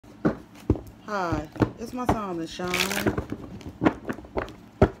Hi, it's my time to shine.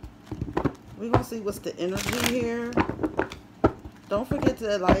 We're going to see what's the energy here. Don't forget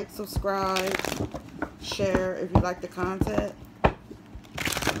to like, subscribe, share if you like the content.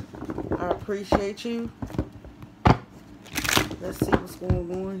 I appreciate you. Let's see what's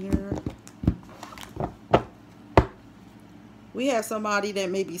going on here. We have somebody that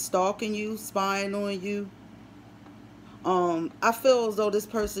may be stalking you, spying on you. I feel as though this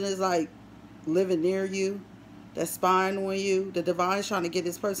person is like living near you, that's spying on you. The divine's trying to get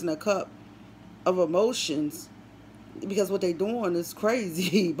this person a cup of emotions because what they're doing is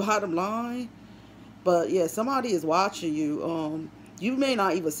crazy, bottom line. But yeah, somebody is watching you. You may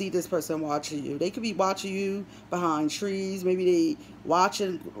not even see this person watching you. They could be watching you behind trees. Maybe they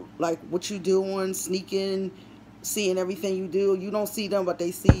watching like what you doing, sneaking, seeing everything you do. You don't see them, but they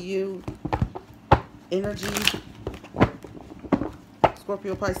see you. Energy.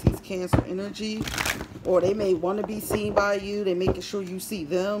 Scorpio, Pisces, Cancer energy. Or they may want to be seen by you. They're making sure you see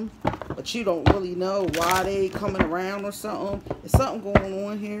them, but you don't really know why they coming around or something. There's something going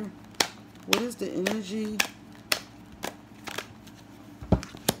on here. What is the energy?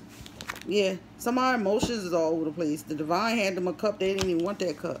 Yeah, some of our emotions is all over the place. The divine handed them a cup. They didn't even want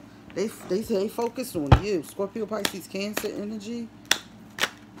that cup. They focused on you. Scorpio, Pisces, Cancer energy.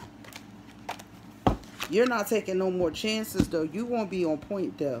 You're not taking no more chances, though. You won't be on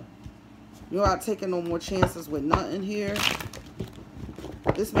point, though. You're not taking no more chances with nothing here.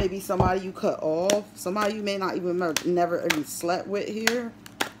 This may be somebody you cut off. Somebody you may not even never even slept with here.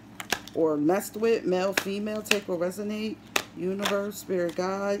 Or messed with. Male, female. Take or resonate. Universe, spirit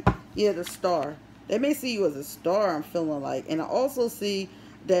guide. Yeah, the star. They may see you as a star, I'm feeling like. And I also see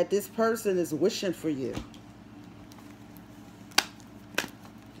that this person is wishing for you.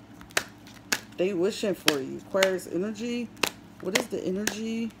 They wishing for you. Aquarius energy. What is the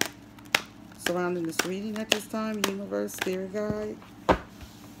energy surrounding this reading at this time? Universe, spirit guide.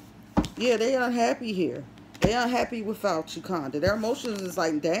 Yeah, they unhappy here. They unhappy without you, kinda. Their emotions is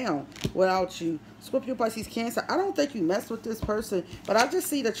like down without you. Scorpio, Pisces, Cancer. I don't think you mess with this person, but I just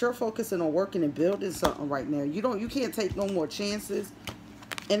see that you're focusing on working and building something right now. You can't take no more chances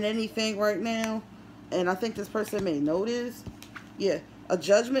in anything right now. And I think this person may notice. Yeah, a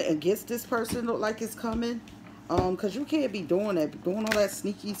judgment against this person look like it's coming. Because you can't be doing that, doing all that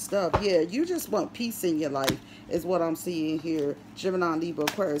sneaky stuff. Yeah, you just want peace in your life is what I'm seeing here. Gemini, Libra,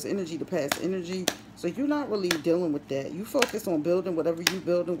 Aquarius energy, the past energy. So you're not really dealing with that. You focus on building whatever you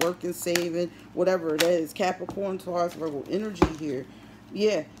building, working, saving, whatever it is. Capricorn, Taurus, Virgo energy here.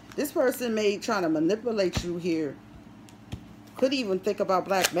 Yeah, this person may try to manipulate you here. Could even think about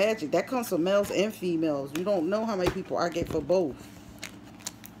black magic. That comes from males and females. You don't know how many people I get for both.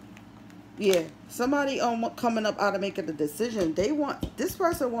 Yeah, somebody coming up out of making the decision. This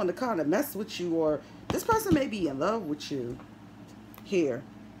person want to kind of mess with you, or this person may be in love with you here.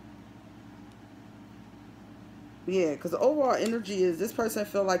 Yeah, because the overall energy is this person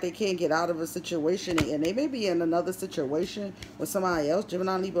feel like they can't get out of a situation, and they may be in another situation with somebody else.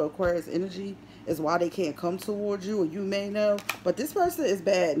 Gemini, Libra, Aquarius energy is why they can't come towards you, or you may know. But this person is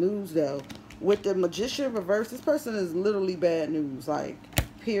bad news, though. With the Magician reverse, this person is literally bad news, like,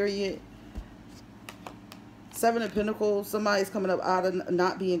 period. Seven of Pentacles, somebody's coming up out of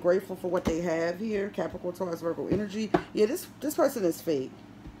not being grateful for what they have here. Capricorn, Taurus, Virgo energy. Yeah, this person is fake.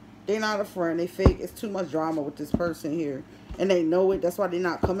 They're not a friend. They fake. It's too much drama with this person here. And they know it. That's why they're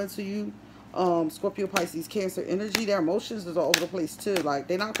not coming to you. Scorpio, Pisces, Cancer energy. Their emotions is all over the place too. Like,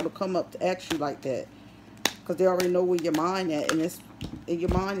 they're not going to come up at you like that. Because they already know where your mind at. And your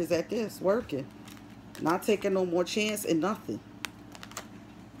mind is at this, working. Not taking no more chance and nothing.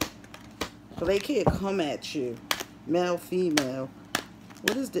 So they can't come at you. Male, female.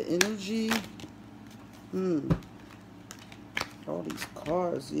 What is the energy? All these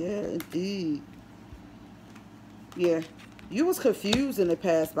cards. Yeah, indeed. Yeah. You was confused in the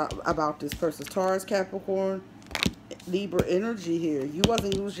past about this person's Taurus, Capricorn, Libra energy here. You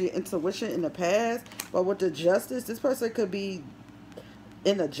wasn't using your intuition in the past. But with the justice, this person could be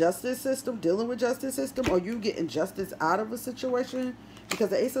in the justice system, dealing with justice system, or you getting justice out of a situation. Because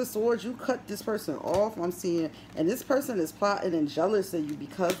the Ace of Swords, you cut this person off, I'm seeing. And this person is plotting and jealous of you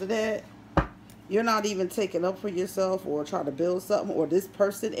because of that. You're not even taking up for yourself or trying to build something. Or this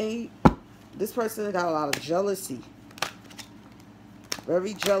person ain't. This person got a lot of jealousy.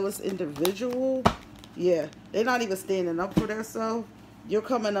 Very jealous individual. Yeah, they're not even standing up for themselves. You're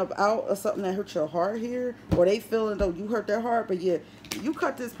coming up out of something that hurt your heart here. Or they feeling though you hurt their heart. But yeah, you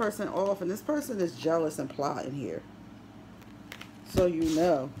cut this person off. And this person is jealous and plotting here. So you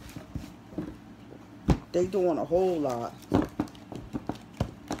know, they doing a whole lot.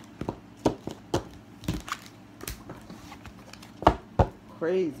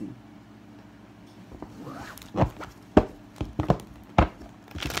 crazy.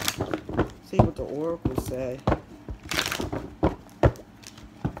 See what the oracles say.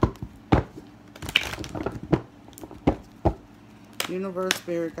 Universe,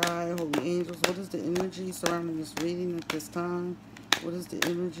 spirit guide, holy angels. What is the energy surrounding this reading at this time? What is the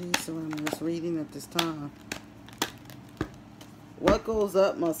energy surrounding this reading at this time? What goes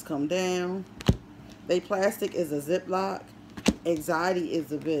up must come down. They plastic is a Ziploc. Anxiety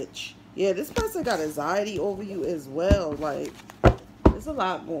is a bitch. Yeah, this person got anxiety over you as well. Like, there's a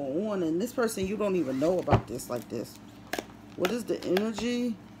lot going on. And this person, you don't even know about this like this. What is the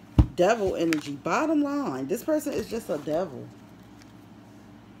energy? Devil energy. Bottom line, this person is just a devil.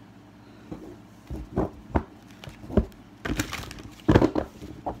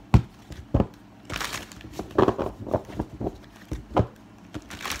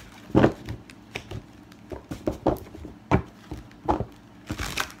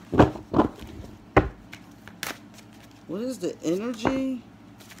 What is the energy?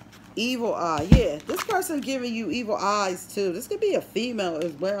 Evil eye. Yeah, this person giving you evil eyes too. This could be a female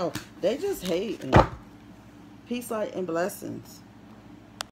as well. They just hating. Peace, light, and blessings.